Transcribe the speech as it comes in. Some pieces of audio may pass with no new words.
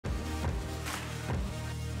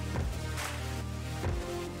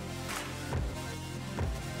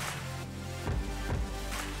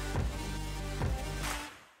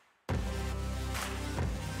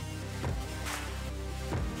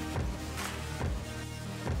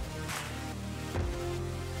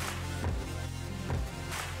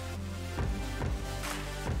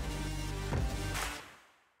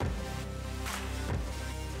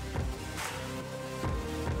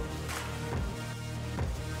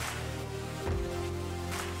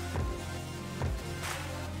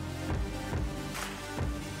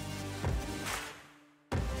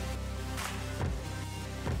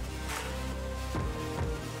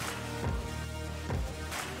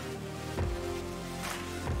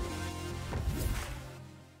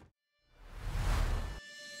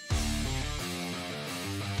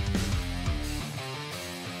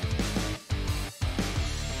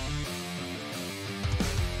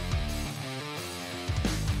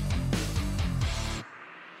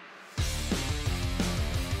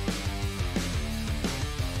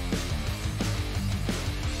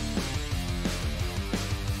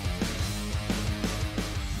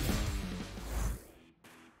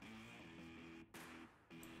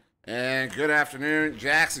And good afternoon,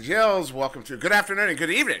 Jacks and Jills. Welcome to good afternoon and good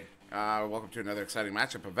evening. Welcome to another exciting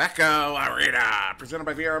matchup of Echo Arena, presented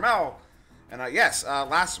by VRML. And yes,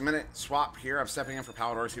 last minute swap here. I'm stepping in for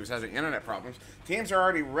Odyssey, who was having internet problems. Teams are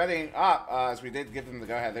already readying up, as we did give them the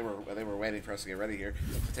go-ahead. They were waiting for us to get ready here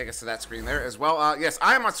to take us to that screen there as well. Yes,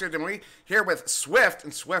 I am on SirDimwi here with Swift.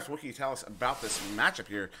 And Swift, what can you tell us about this matchup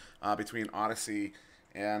here between Odyssey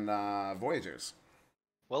and Voyagers?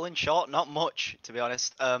 Well, in short, not much, to be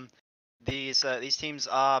honest. These teams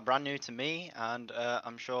are brand new to me, and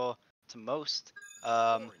I'm sure to most.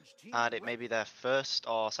 And it may be their first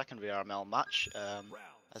or second VRML match,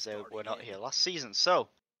 as they were not here last season. So,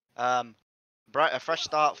 a fresh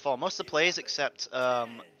start for most of the players, except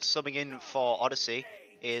subbing in for Odyssey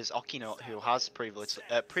is Okinot, who has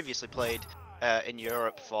previously played in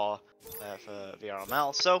Europe for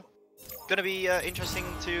VRML. So, going to be interesting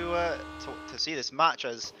to see this match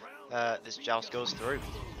as this joust goes through.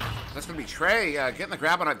 That's going to be Trey getting the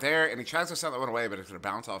grab on it there, and he tries to send that one away, but it's going to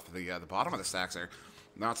bounce off the bottom of the stacks there.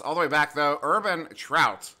 Now it's all the way back, though. Urban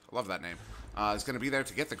Trout, I love that name, is going to be there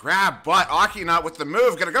to get the grab, but Okinot with the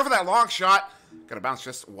move, going to go for that long shot. Going to bounce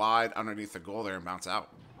just wide underneath the goal there and bounce out.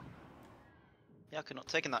 Yeah, Okinot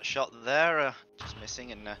taking that shot there, just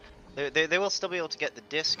missing, and they will still be able to get the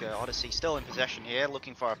disc. Odyssey still in possession here,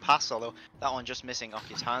 looking for a pass, although that one just missing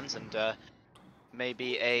Oki's hands, and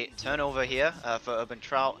maybe a turnover here for Urban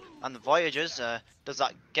Trout and the Voyagers. Does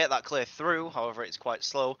that get that clear through? However, it's quite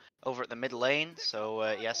slow over at the mid lane. So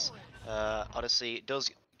yes, Odyssey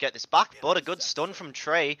does get this back, but a good stun from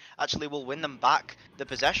Trey actually will win them back the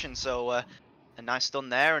possession. So a nice stun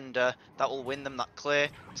there, and that will win them that clear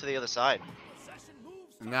to the other side.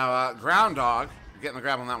 Now Ground Dog getting the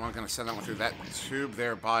grab on that one, going to send that one through that tube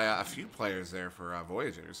there by a few players there for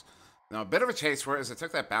Voyagers. Now, a bit of a chase for it as it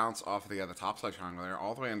took that bounce off of the top side triangle there,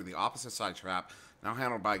 all the way into the opposite side trap, now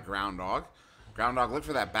handled by Ground Dog. Ground Dog looked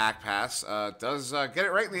for that back pass, does get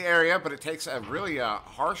it right in the area, but it takes a really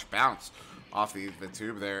harsh bounce off the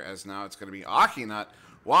tube there, as now it's going to be Okinot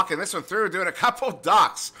walking this one through, doing a couple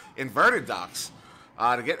ducks, inverted ducks,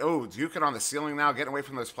 to get, duking on the ceiling now, getting away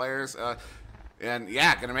from those players. And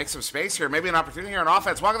yeah, going to make some space here. Maybe an opportunity here on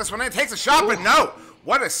offense. Walking this one in, takes a shot, but no!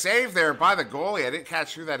 What a save there by the goalie. I didn't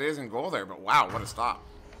catch who that is in goal there, but wow, what a stop.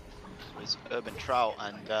 It's Urban Trout,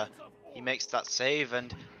 and he makes that save,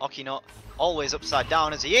 and Okinot always upside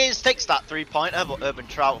down as he is, takes that three-pointer, but Urban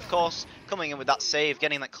Trout, of course, coming in with that save,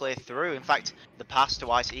 getting that clear through. In fact, the pass to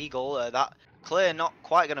Ice Eagle, that clear not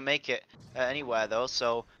quite going to make it anywhere though,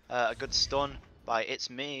 so a good stun by It's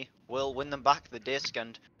Me will win them back the disc,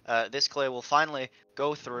 and this clear will finally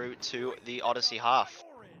go through to the Odyssey half.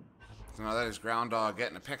 So now that is Ground Dog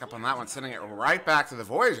getting a pickup on that one, sending it right back to the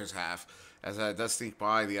Voyagers half, as it does sneak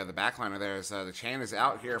by the backliner there, as the chain is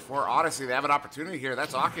out here for Odyssey. They have an opportunity here.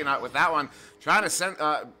 That's Okinot with that one, trying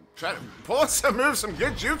to pull some moves, some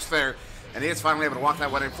good jukes there, and he is finally able to walk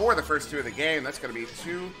that one in for the first two of the game. That's going to be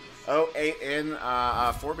 2:08 in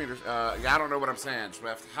 4 meters. Yeah, I don't know what I'm saying,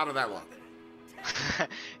 Swift. How did that look?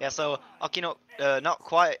 Yeah, so Okinot not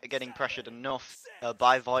quite getting pressured enough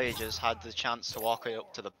by Voyagers, had the chance to walk it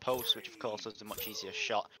up to the post, which of course was a much easier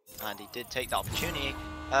shot, and he did take that opportunity,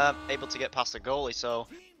 able to get past the goalie. So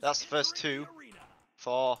that's the first two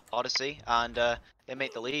for Odyssey, and they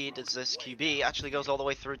make the lead as this QB actually goes all the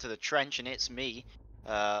way through to the trench, and It's Me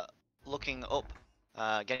looking up,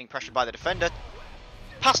 getting pressured by the defender.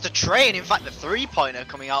 Past a Trey, and in fact the three-pointer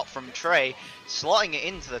coming out from Trey, slotting it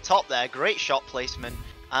into the top there. Great shot placement,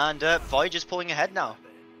 and Voyagers pulling ahead now.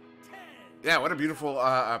 Yeah, what a beautiful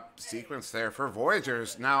sequence there for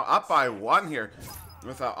Voyagers. Now up by one here,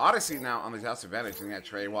 with Odyssey now on the joust advantage, and yeah,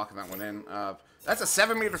 Trey walking that one in. That's a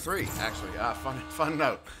 7-meter three, actually. Fun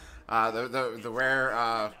note. The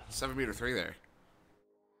rare 7-meter three there.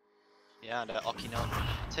 Yeah, and Okinot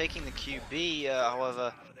taking the QB.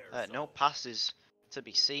 However, no passes to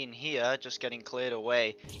be seen here, just getting cleared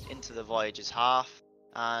away into the Voyagers half,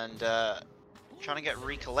 and trying to get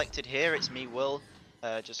recollected here. It's Me will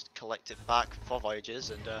just collect it back for Voyagers,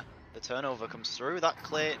 and the turnover comes through. That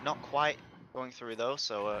clear not quite going through though,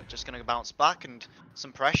 so just going to bounce back, and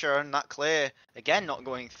some pressure, and that clear again not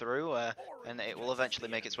going through, and it will eventually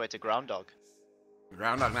make its way to Ground Dog.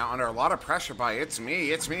 Ground Dog now under a lot of pressure by It's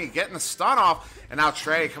Me getting the stun off, and now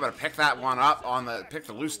Trey coming to pick that one up pick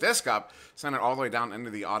the loose disc up, send it all the way down into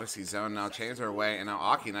the Odyssey zone. Now chains are away, and now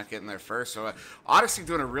Okinot getting there first. So Odyssey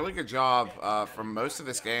doing a really good job for most of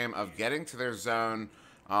this game of getting to their zone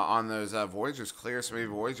on those Voyagers clears. So maybe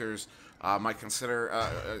Voyagers might consider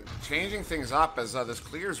changing things up, as those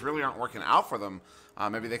clears really aren't working out for them.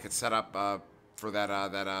 Maybe they could set up for that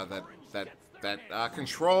that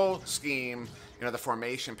control scheme, you know, the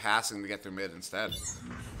formation passing to get through mid instead.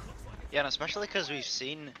 Yeah, and especially because we've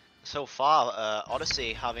seen so far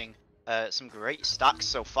Odyssey having some great stacks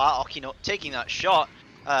so far. Okino taking that shot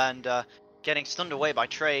and getting stunned away by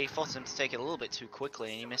Trey, forces him to take it a little bit too quickly,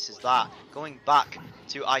 and he misses that. Going back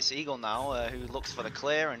to Ice Eagle now, who looks for the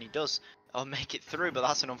clear, and he does make it through, but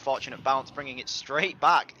that's an unfortunate bounce, bringing it straight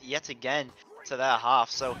back yet again to their half.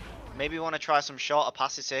 So maybe we want to try some shorter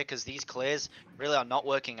passes here, because these clears really are not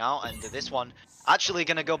working out, and this one actually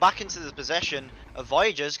going to go back into the possession of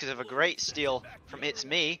Voyagers because of a great steal from It's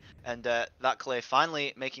Me, and that clear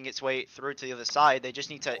finally making its way through to the other side. They just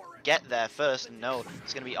need to get there first, and no,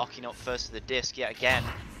 it's going to be Okino first to the disc yet again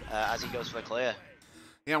as he goes for the clear.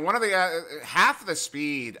 You know, one of the half the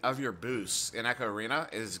speed of your boosts in Echo Arena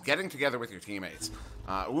is getting together with your teammates.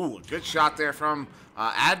 Ooh, good shot there from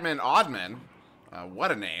Admin Oddman.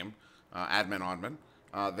 What a name, Admin Oddman.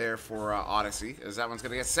 There for Odyssey, as that one's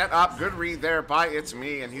going to get set up. Good read there by It's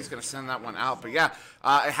Me, and he's going to send that one out. But yeah,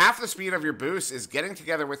 half the speed of your boost is getting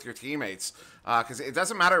together with your teammates, because it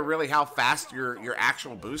doesn't matter really how fast your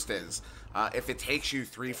actual boost is if it takes you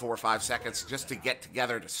 3, 4, 5 seconds just to get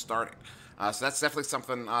together to start it. So that's definitely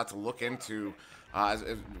something to look into. As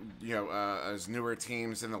you know, as newer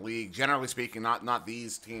teams in the league, generally speaking, not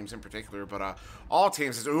these teams in particular, but all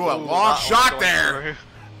teams. Ooh, a long shot there! Through.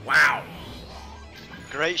 Wow.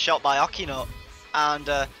 Great shot by Okino, and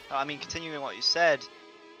I mean, continuing what you said,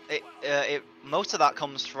 most of that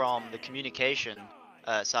comes from the communication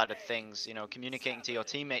side of things. You know, communicating to your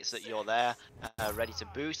teammates that you're there, ready to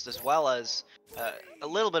boost, as well as a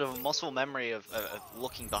little bit of a muscle memory of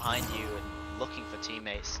looking behind you and looking for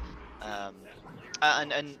teammates.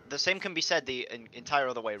 And the same can be said the entire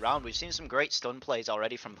other way around. We've seen some great stun plays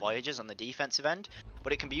already from Voyagers on the defensive end,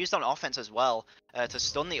 but it can be used on offense as well to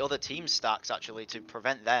stun the other team's stacks, actually, to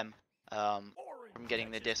prevent them from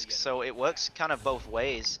getting the discs. So it works kind of both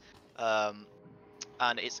ways,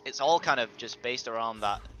 and it's all kind of just based around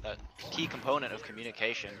that key component of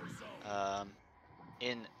communication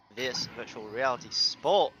in this virtual reality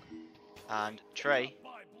sport. And Trey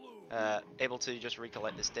able to just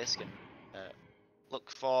recollect this disc and look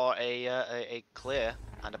for a clear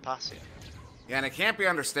and a pass here. Yeah, and it can't be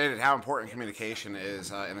understated how important communication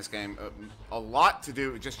is in this game. A lot to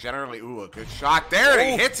do just generally. Ooh, a good shot there, and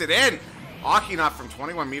he hits it in. Okino from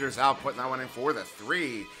 21 meters out, putting that one in for the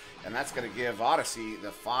 3, and that's going to give Odyssey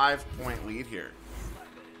the 5-point lead here.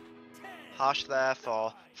 Harsh there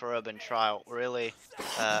for Urban Trial. Really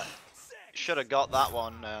should have got that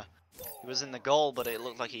one. He was in the goal, but it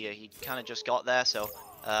looked like he kind of just got there. So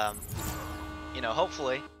you know,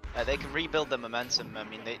 hopefully they can rebuild the momentum. I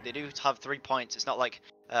mean, they do have 3 points. It's not like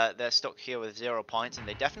they're stuck here with 0 points, and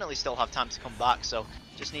they definitely still have time to come back. So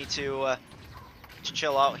just need to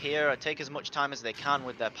chill out here, take as much time as they can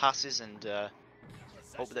with their passes, and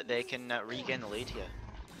hope that they can regain the lead here.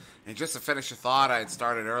 And just to finish a thought I had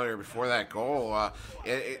started earlier before that goal,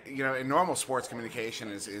 you know, in normal sports,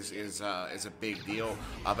 communication is a big deal,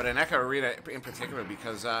 but in Echo Arena in particular,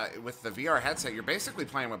 because with the VR headset, you're basically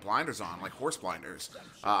playing with blinders on, like horse blinders,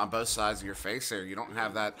 on both sides of your face. There, you don't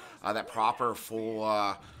have that that proper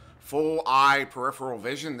full eye peripheral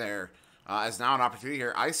vision there. As now an opportunity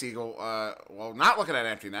here. Ice Eagle, well, not looking at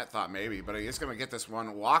empty net, thought maybe, but he is going to get this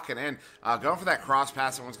one walking in. Going for that cross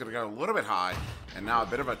pass, that one's going to go a little bit high, and now a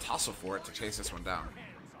bit of a tussle for it to chase this one down.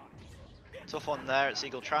 Tough one there. It's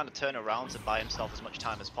Eagle trying to turn around to buy himself as much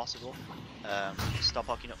time as possible. Stop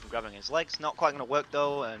Okino from grabbing his legs. Not quite going to work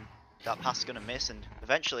though, and that pass is going to miss, and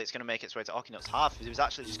eventually it's going to make its way to Okino's half. He was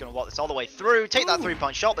actually just going to walk this all the way through, take that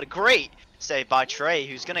 3-point shot, but a great save by Trey,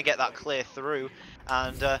 who's going to get that clear through,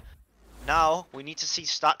 and now we need to see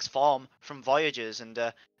stacks form from Voyagers, and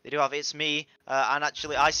they do have It's Me and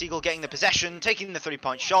actually Ice Eagle getting the possession, taking the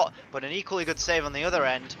 3-point shot, but an equally good save on the other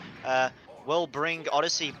end will bring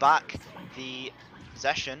Odyssey back the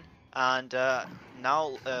possession, and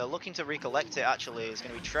now looking to recollect it actually is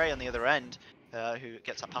going to be Trey on the other end, who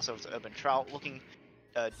gets that pass over to Urban Trout, looking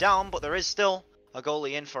down, but there is still a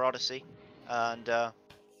goalie in for Odyssey, and now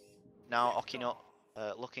Okino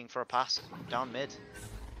looking for a pass down mid.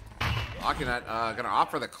 Okino going to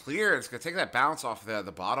opt for the clear. It's going to take that bounce off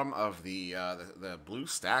the bottom of the blue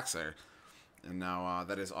stacks there. And now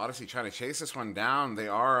that is Odyssey trying to chase this one down. They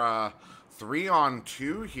are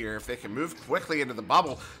 3-on-2 here. If they can move quickly into the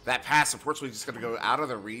bubble, that pass unfortunately just going to go out of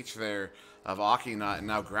the reach there of Okino. And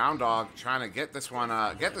now Ground Dog trying to get this one,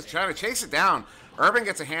 trying to chase it down. Urban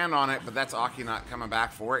gets a hand on it, but that's Okino coming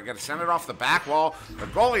back for it. Got to send it off the back wall. The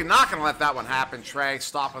goalie not going to let that one happen. Trey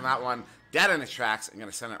stopping that one dead in its tracks and going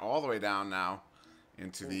to send it all the way down now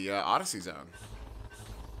into the Odyssey zone.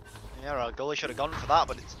 Yeah, our goalie should have gone for that,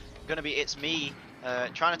 but it's going to be It's Me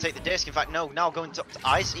trying to take the disc. In fact, no, now going to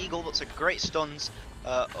Ice Eagle, but some great stuns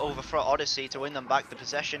over for Odyssey to win them back the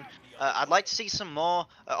possession. I'd like to see some more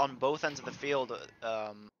on both ends of the field.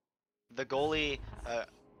 The goalie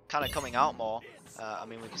kind of coming out more. I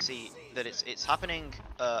mean, we can see that it's happening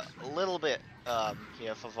a little bit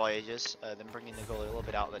here for Voyagers, them bringing the goalie a little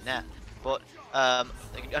bit out of the net. But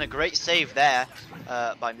and a great save there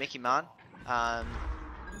by Mickey Man, and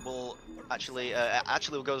will actually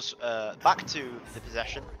goes back to the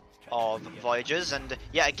possession of Voyagers, and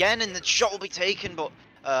yeah, again, and the shot will be taken, but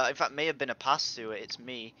in fact may have been a pass to It's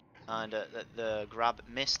Me, and the grab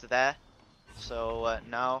missed there. So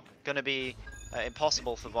now gonna be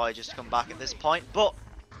impossible for Voyagers to come back at this point. But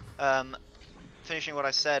finishing what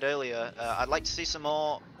I said earlier, I'd like to see some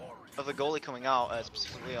more of the goalie coming out,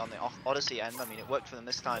 specifically on the Odyssey end. I mean, it worked for them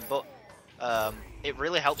this time, but it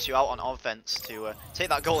really helps you out on offense to take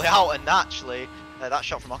that goalie out. And actually, that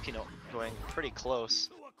shot from Okino going pretty close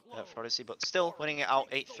for Odyssey, but still winning it out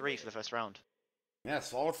 8-3 for the first round. Yeah,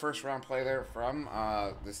 solid first round play there from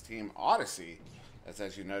this team Odyssey.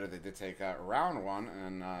 As you noted, they did take round one,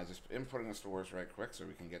 and just inputting the scores right quick so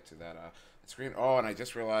we can get to that screen. Oh, and I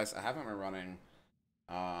just realized I haven't been running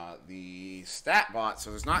the stat bot, so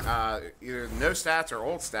there's not either no stats or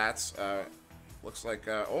old stats. Looks like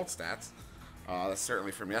old stats. That's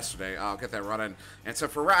certainly from yesterday. I'll get that running, and so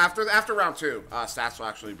for after round two, stats will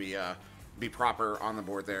actually be proper on the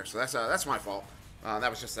board there. So that's my fault. That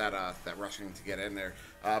was just that rushing to get in there.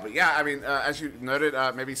 But yeah, I mean, as you noted,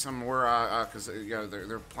 maybe some more because you know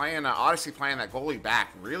they're playing Odyssey playing that goalie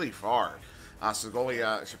back really far. So the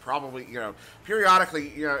goalie should probably, you know, periodically,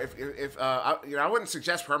 you know, if you know, I wouldn't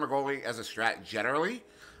suggest perma goalie as a strat generally,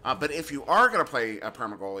 but if you are going to play a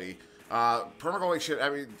perma goalie should, I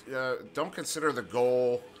mean, don't consider the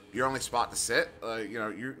goal your only spot to sit. You know,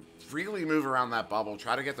 you freely move around that bubble,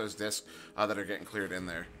 try to get those discs that are getting cleared in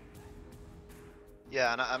there.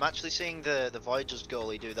 Yeah, and I'm actually seeing the Voyagers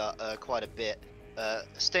goalie do that quite a bit,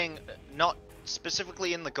 staying not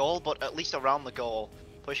specifically in the goal, but at least around the goal,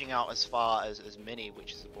 pushing out as far as Mini,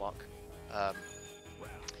 which is a block.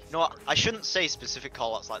 You know what, I shouldn't say specific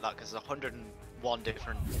callouts like that because there's 101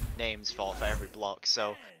 different names for every block.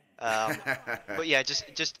 So, but yeah,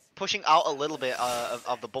 just pushing out a little bit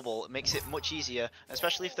of the bubble makes it much easier,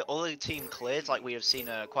 especially if the other team clears, like we have seen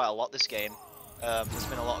quite a lot this game. There's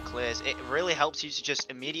been a lot of clears. It really helps you to just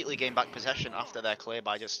immediately gain back possession after their clear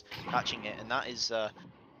by just catching it, and that is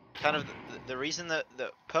kind of the reason that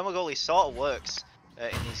perma goalie sort of works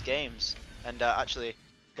in these games. And actually,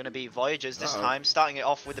 going to be Voyagers this time, starting it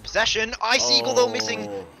off with the possession. Ice Eagle though missing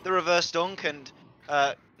the reverse dunk, and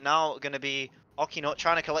now going to be Okino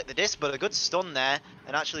trying to collect the disc, but a good stun there.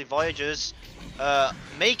 And actually, Voyagers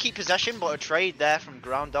may keep possession, but a trade there from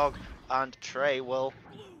Groundhog and Trey will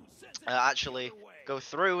actually go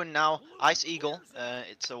through, and now Ice Eagle,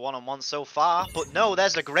 it's a one-on-one so far, but no,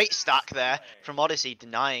 there's a great stack there from Odyssey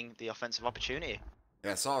denying the offensive opportunity.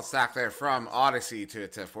 Yeah, solid stack there from Odyssey to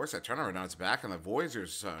force that turnover. Now it's back in the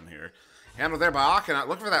Voyagers zone here. Handled there by Akina.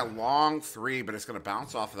 Looking for that long three, but it's going to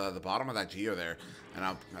bounce off the bottom of that Geo there, and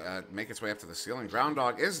I'll make its way up to the ceiling.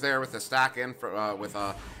 Groundhog is there with the stack in for, with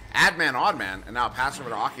Adman Oddman, and now pass over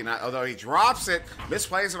to Akina. Although he drops it,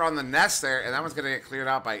 misplays it on the nest there, and that one's going to get cleared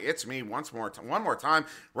out by It's Me one more time,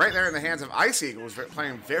 right there in the hands of Ice Eagle, who's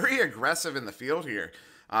playing very aggressive in the field here,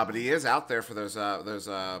 but he is out there for those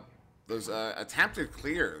attempted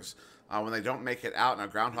clears. When they don't make it out. Now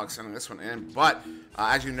Groundhog sending this one in, but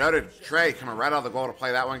as you noted, Trey coming right out of the goal to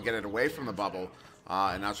play that one, get it away from the bubble,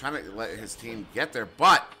 and now trying to let his team get there,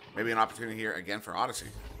 but maybe an opportunity here again for Odyssey.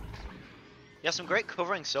 Yeah, some great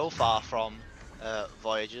covering so far from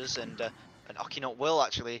Voyagers, and Okino will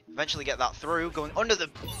actually eventually get that through, going under the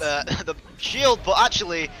shield, but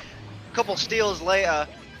actually a couple steals later,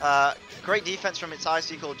 great defense from its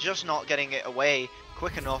Ice Eagle, just not getting it away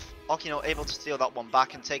quick enough. Okino able to steal that one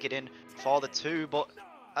back and take it in for the two, but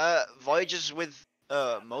Voyagers with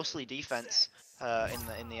mostly defense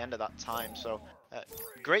in the end of that time. So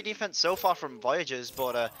great defense so far from Voyagers,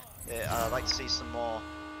 but I'd like to see some more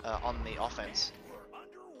on the offense.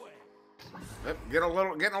 Yep,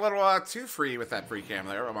 getting a little too free with that free cam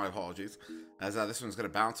there. Oh, my apologies. As this one's going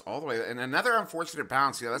to bounce all the way, and another unfortunate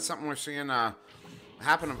bounce. Yeah, that's something we're seeing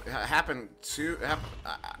happen to.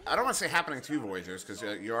 I don't want to say happening to Voyagers because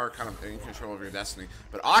you are kind of in control of your destiny.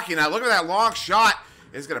 But Aki, now look at that long shot,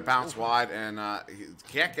 is going to bounce wide, and he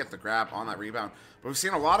can't get the grab on that rebound. But we've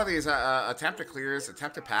seen a lot of these attempted clears,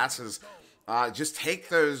 attempted passes just take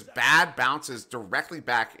those bad bounces directly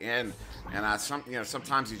back in. And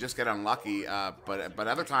sometimes you just get unlucky, but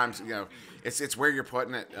other times, it's where you're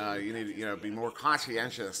putting it. You need to, be more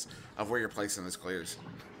conscientious of where you're placing those clears.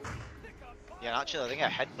 Yeah, actually, I think a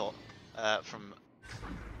headbutt from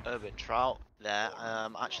Urban Trout there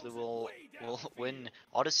actually will win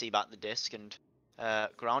Odyssey back the disc, and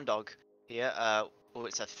Groundhog here. Oh,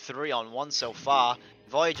 it's a 3-on-1 so far.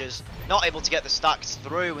 Voyagers not able to get the stacks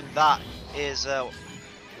through, and that is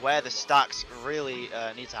where the stacks really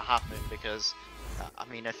need to happen, because I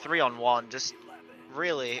mean, a 3-on-1 just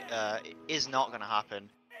really is not going to happen.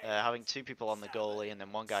 Having two people on the goalie and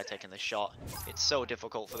then one guy taking the shot, it's so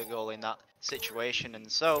difficult for the goalie in that situation, and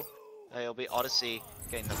so it'll be Odyssey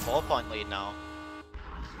getting the 4-point lead now.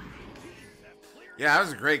 Yeah, that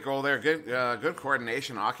was a great goal there. Good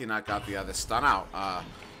coordination. Akinut got the stun out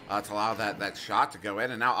to allow that shot to go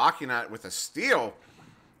in, and now Akinut with a steal,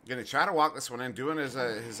 going to try to walk this one in, doing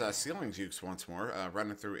his ceiling jukes once more,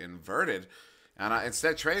 running through inverted. And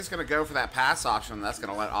instead, Trey's going to go for that pass option. That's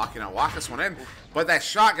going to let Akinut walk this one in. But that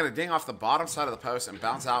shot going to ding off the bottom side of the post and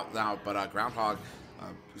bounce out now. But Groundhog,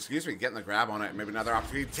 getting the grab on it. Maybe another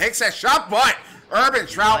opportunity. Takes that shot, but Urban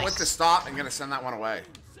Trout with the stop and going to send that one away.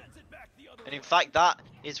 And in fact, that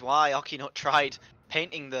is why Akinut tried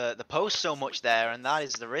painting the post so much there. And that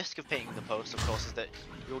is the risk of painting the post, of course, is that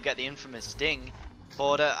you'll get the infamous ding.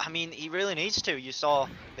 But, I mean, he really needs to. You saw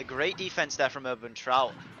the great defense there from Urban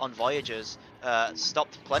Trout on Voyagers.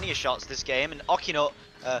 Stopped plenty of shots this game. And Akinut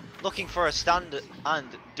looking for a stand and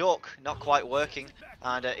duck, not quite working.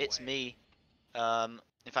 And it's me.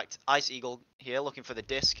 In fact, Ice Eagle here looking for the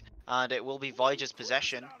disc. And it will be Voyagers'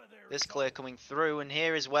 possession. This clear coming through. And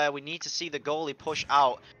here is where we need to see the goalie push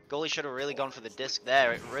out. Goalie should have really gone for the disc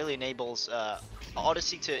there. It really enables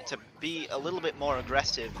Odyssey to be a little bit more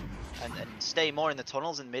aggressive and stay more in the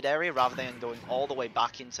tunnels in mid-area rather than going all the way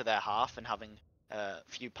back into their half and having a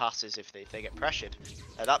few passes if they get pressured.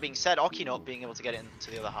 That being said, Akinut being able to get it into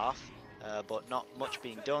the other half, but not much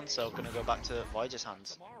being done, so going to go back to Voyager's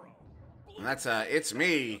hands. And that's It's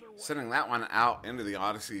Me sending that one out into the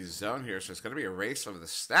Odyssey zone here, so it's going to be a race of the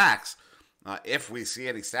stacks. If we see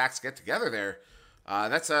any stacks get together there,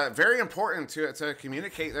 that's very important to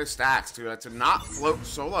communicate those stacks, to not float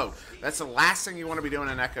solo. That's the last thing you want to be doing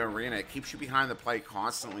in Echo Arena. It keeps you behind the play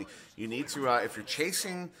constantly. You need to, if you're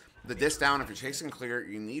chasing the disc down, if you're chasing clear,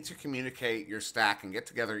 you need to communicate your stack and get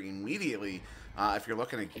together immediately if you're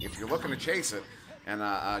looking to chase it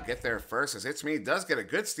and get there first. As It's Me does get a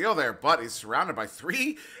good steal there, but he's surrounded by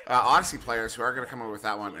three Odyssey players who are going to come over with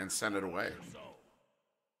that one and send it away.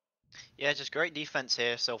 Yeah, just great defense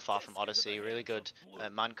here so far from Odyssey. Really good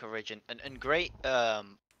man coverage and great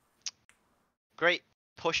great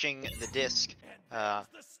pushing the disc.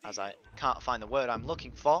 As I can't find the word I'm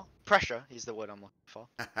looking for. Pressure is the word I'm looking for.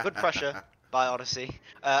 Good pressure by Odyssey,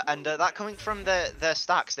 and that coming from their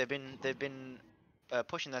stacks. They've been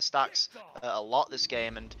pushing their stacks a lot this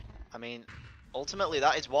game, and I mean, ultimately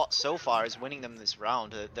that is what so far is winning them this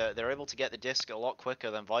round. They're able to get the disc a lot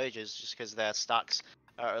quicker than Voyagers just because their stacks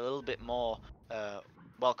are a little bit more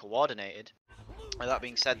well coordinated. And that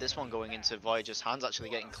being said, this one going into Voyager's hands, actually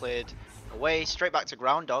getting cleared away, straight back to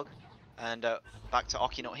Groundhog, and back to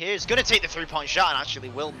Akinut here. He's going to take the 3-point shot and actually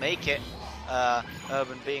will make it.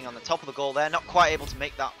 Urban being on the top of the goal there, not quite able to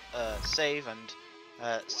make that save,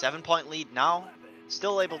 and 7-point lead now.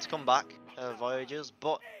 Still able to come back, Voyagers,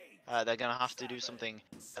 but they're going to have to do something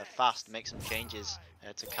fast, make some changes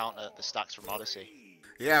to counter the stacks from Odyssey.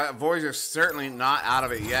 Yeah, Voyagers certainly not out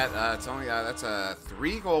of it yet. It's only that's a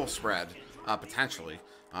 3-goal spread potentially.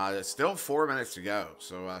 It's still 4 minutes to go,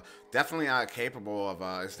 so definitely capable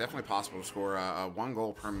of. It's definitely possible to score 1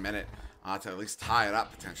 goal per minute to at least tie it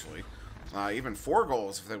up potentially. Even 4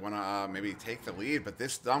 goals if they want to maybe take the lead. But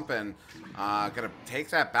this dumping gonna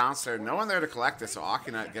take that bounce there. No one there to collect it, so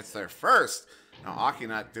Akinut gets there first. Now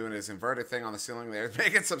Akinut doing his inverted thing on the ceiling there,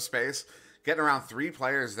 making some space. Getting around 3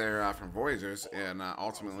 players there from Voyagers, and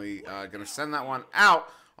ultimately going to send that one out,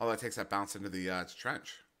 although it takes that bounce into the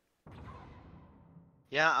trench.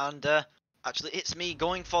 Yeah, and actually It's Me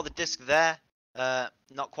going for the disc there.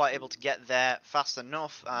 Not quite able to get there fast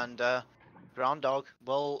enough, and Groundhog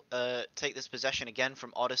will take this possession again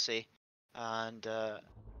from Odyssey. And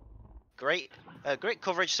great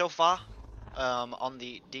coverage so far on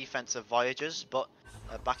the defense of Voyagers, but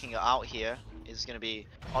backing it out here is going to be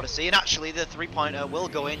Odyssey, and actually the 3-pointer will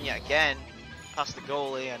go in yet again past the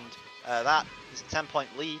goalie, and that is a 10-point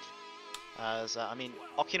lead. As I mean,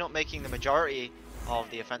 Akinut making the majority of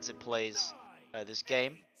the offensive plays this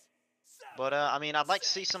game, but I mean, I'd like to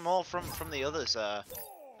see some more from the others.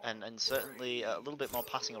 and certainly a little bit more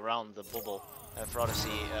passing around the bubble for Odyssey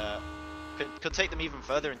could take them even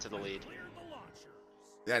further into the lead.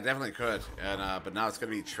 Yeah, it definitely could. And but now it's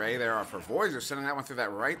going to be Trey there for Voyagers, sending that one through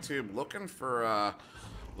that right tube, looking for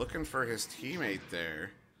his teammate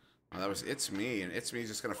there. That was It's Me, and It's Me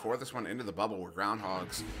just going to forward this one into the bubble where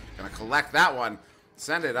Groundhog's going to collect that one,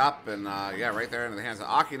 send it up, and yeah, right there into the hands of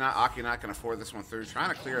Akinat. Akinat going to forward this one through, trying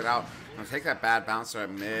to clear it out. Going to take that bad bouncer at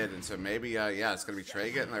mid, and so maybe, yeah, it's going to be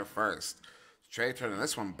Trey getting there first. Trey turning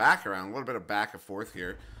this one back around, a little bit of back and forth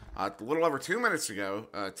here. A little over 2 minutes ago,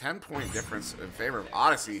 10-point difference in favor of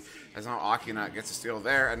Odyssey, as now Akinat gets a steal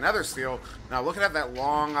there. Another steal. Now looking at that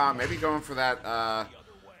long, maybe going for that,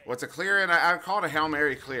 what's a clear, and I would call it a Hail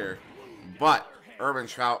Mary clear, but Urban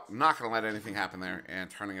Trout not going to let anything happen there, and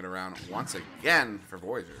turning it around once again for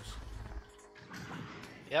Voyagers.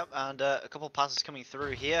 Yep, and a couple passes coming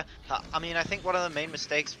through here. I mean, I think one of the main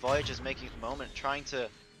mistakes Voyagers making at the moment, trying to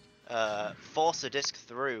force a disc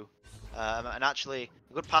through. And actually,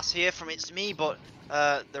 a good pass here from It's Me, but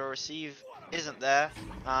the receive isn't there,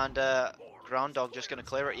 and Groundhog just going to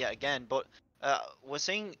clear it yet again. But we're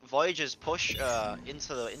seeing Voyagers push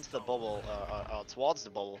into the bubble or towards the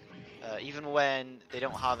bubble, even when they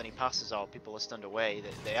don't have any passes or people are stunned away.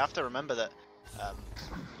 They have to remember that,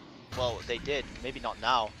 well, they did, maybe not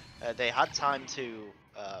now. They had time to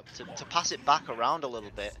pass it back around a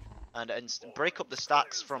little bit and break up the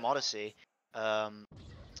stacks from Odyssey.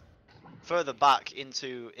 Further back in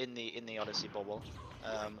the Odyssey bubble,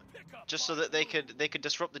 just so that they could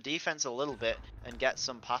disrupt the defense a little bit and get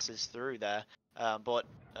some passes through there. But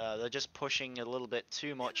they're just pushing a little bit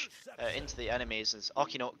too much into the enemies as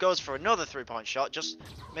Okino goes for another 3-point shot, just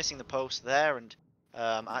missing the post there, and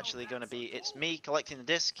actually going to be It's Me collecting the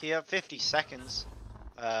disc here. 50 seconds.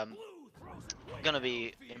 Going to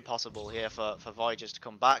be impossible here for Voyagers to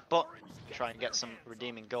come back, but try and get some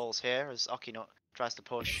redeeming goals here as Okino tries to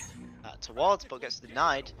push towards, but gets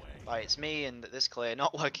denied by It's Me, and this clear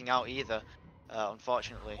not working out either,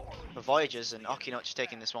 unfortunately, for Voyagers, and Okino just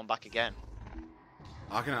taking this one back again.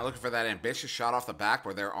 Akinat looking for that ambitious shot off the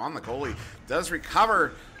backboard there on the goalie. Does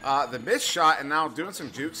recover the missed shot, and now doing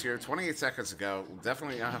some jukes here. 28 seconds ago.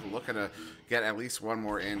 Definitely looking to get at least one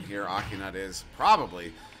more in here. Akinat is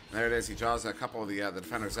probably. There it is. He draws a couple of the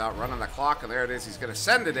defenders out, running the clock, and there it is. He's going to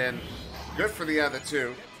send it in. Good for the other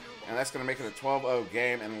two. And that's going to make it a 12-0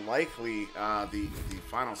 game, and likely the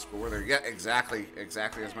final score there. Yeah, exactly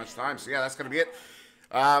as much time. So, yeah, that's going to be it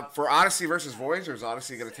for Odyssey versus Voyagers.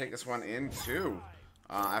 Odyssey going to take this one in 2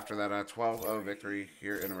 after that 12-0 victory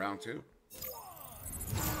here in round 2.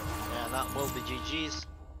 Yeah, that will be GG's.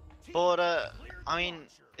 But, I mean,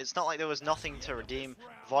 it's not like there was nothing to redeem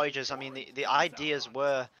Voyagers. I mean, the ideas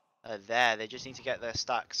were there. They just need to get their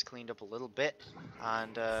stacks cleaned up a little bit,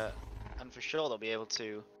 and for sure they'll be able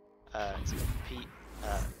to compete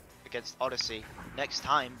against Odyssey next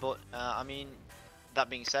time. But I mean, that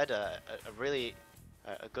being said, a really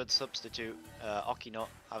good substitute, Okino,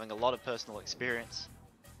 having a lot of personal experience,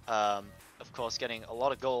 of course getting a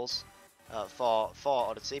lot of goals for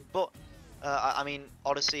Odyssey. But I mean,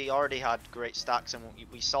 Odyssey already had great stacks, and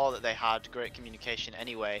we saw that they had great communication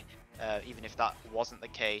anyway, even if that wasn't the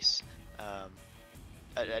case.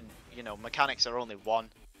 And you know, mechanics are only one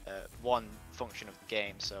function of the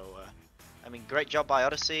game, so I mean, great job by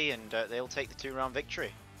Odyssey, and they'll take the 2-round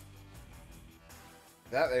victory.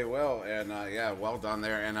 That they will, and yeah, well done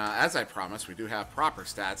there. And as I promised, we do have proper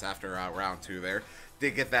stats after round 2 there.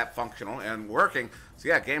 Did get that functional and working. So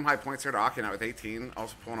yeah, game high points here to Akinat with 18,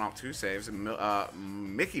 also pulling off 2 saves. And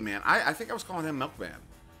Mickey Man, I think I was calling him Milkman.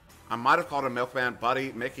 I might have called him Milkman,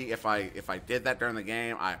 buddy. Mickey, if I did that during the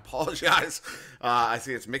game, I apologize. I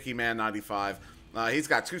see it's Mickey Man 95. He's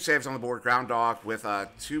got 2 saves on the board. Groundhog with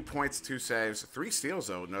 2 points, 2 saves, 3 steals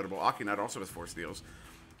though. Notable. Akinat also with 4 steals.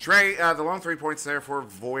 Trey, the lone 3 points there for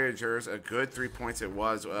Voyagers. A good 3 points it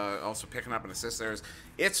was. Also picking up an assist there.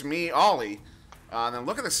 It's Me, Ollie. Then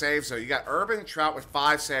look at the saves. So you got Urban Trout with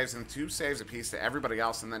 5 saves and 2 saves apiece to everybody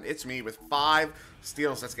else. And then It's Me with 5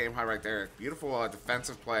 steals. That's game high right there. Beautiful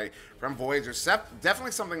defensive play from Voyagers.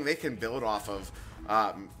 Definitely something they can build off of.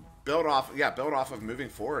 Build off of moving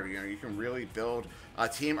forward. You know, you can really build a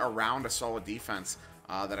team around a solid defense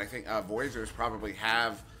that I think Voyagers probably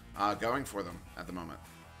have going for them at the moment.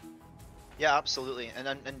 Yeah, absolutely.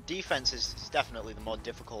 And defense is definitely the more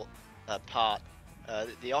difficult part.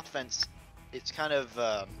 The offense, it's kind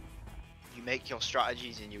of you make your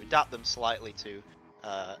strategies and you adapt them slightly to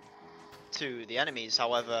the enemies.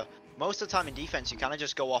 However, most of the time in defense, you kind of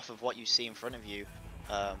just go off of what you see in front of you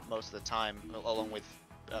most of the time, along with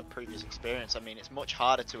previous experience. I mean, it's much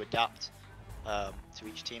harder to adapt to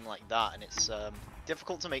each team like that, and it's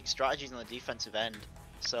difficult to make strategies on the defensive end.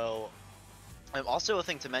 So, also a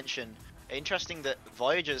thing to mention, interesting that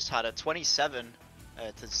Voyagers had a 27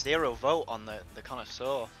 to 0 vote on the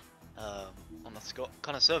Connoisseur, on the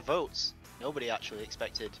Connoisseur votes. Nobody actually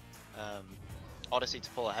expected Odyssey to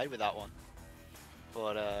pull ahead with that one,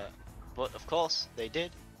 but of course they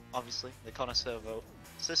did. Obviously, the Connoisseur vote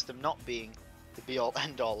system not being the be-all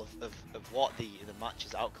end-all of what the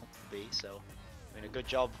match's outcome will be. So, I mean, a good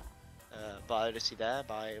job by Odyssey there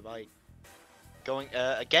by going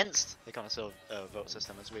against the Connoisseur vote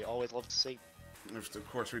system, as we always love to see.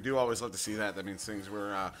 Of course, we do always love to see that. That means things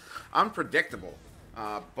were unpredictable.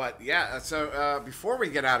 But yeah, so before we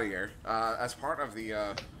get out of here, as part of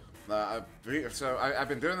I've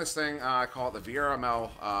been doing this thing I call it the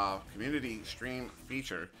VRML community stream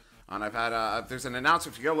feature. And I've had there's an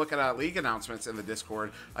announcement. If you go look at league announcements in the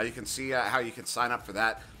Discord, you can see how you can sign up for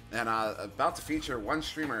that. And about to feature one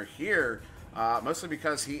streamer here, mostly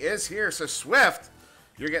because he is here. So Swift,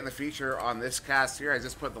 you're getting the feature on this cast here. I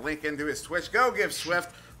just put the link into his Twitch. Go give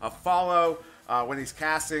Swift a follow when he's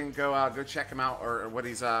casting. Go check him out, or when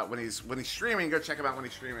he's streaming. Go check him out when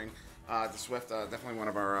he's streaming. The Swift, definitely one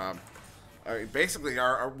of our. Basically,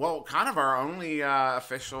 kind of our only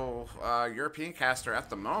official European caster at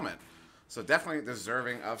the moment. So definitely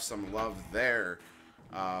deserving of some love there.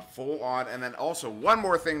 Full on. And then also one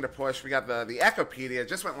more thing to push. We got the Echopedia.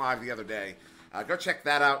 Just went live the other day. Go check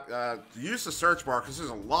that out. Use the search bar because there's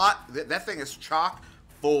a lot. That thing is chock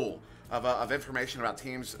full of information about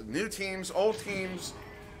teams. New teams, old teams,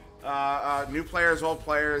 new players, old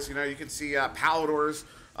players. You know, you can see Palador's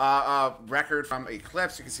record from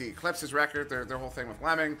Eclipse. You can see Eclipse's record, their whole thing with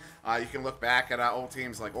Lemming. You can look back at old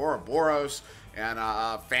teams like Ouroboros and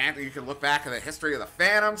you can look back at the history of the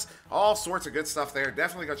Phantoms. All sorts of good stuff there.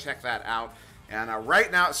 Definitely go check that out. And right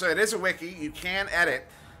now, so it is a wiki. You can edit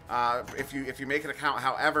if you make an account.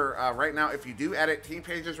 However, right now, if you do edit team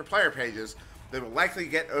pages or player pages, they will likely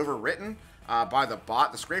get overwritten by the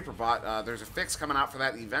bot, the scraper bot. There's a fix coming out for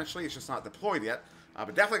that eventually. It's just not deployed yet.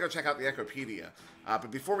 But definitely go check out the Echopedia. But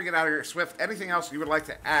before we get out of here, Swift, anything else you would like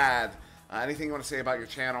to add? Anything you want to say about your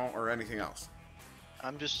channel or anything else?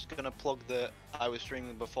 I'm just going to plug that I was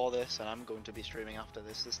streaming before this, and I'm going to be streaming after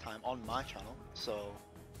this time on my channel. So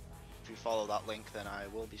if you follow that link, then I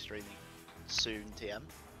will be streaming soon, TM.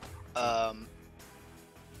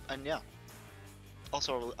 And yeah.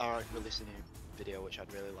 Also, I released a new video, which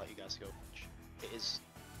I'd really like you guys to go watch. It is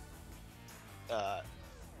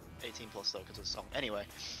 18 plus though, because of the song. Anyway,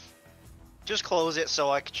 just close it so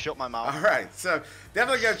I can shut my mouth. All right, so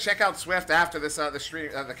definitely go check out Swift after this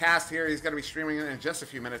the cast here. He's going to be streaming in just a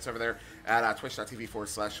few minutes over there at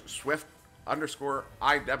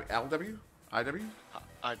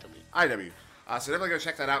twitch.tv/Swift_IW. So definitely go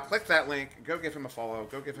check that out. Click that link. Go give him a follow.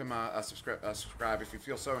 Go give him a subscribe if you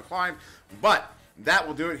feel so inclined. But that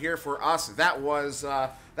will do it here for us. That was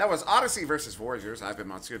Odyssey versus Voyagers. I've been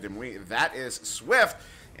SirDimwi. That is Swift.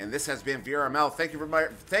 And this has been VRML.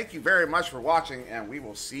 Thank you very much for watching, and we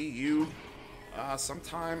will see you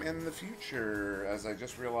sometime in the future. As I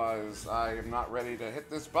just realized I am not ready to hit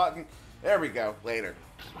this button. There we go. Later.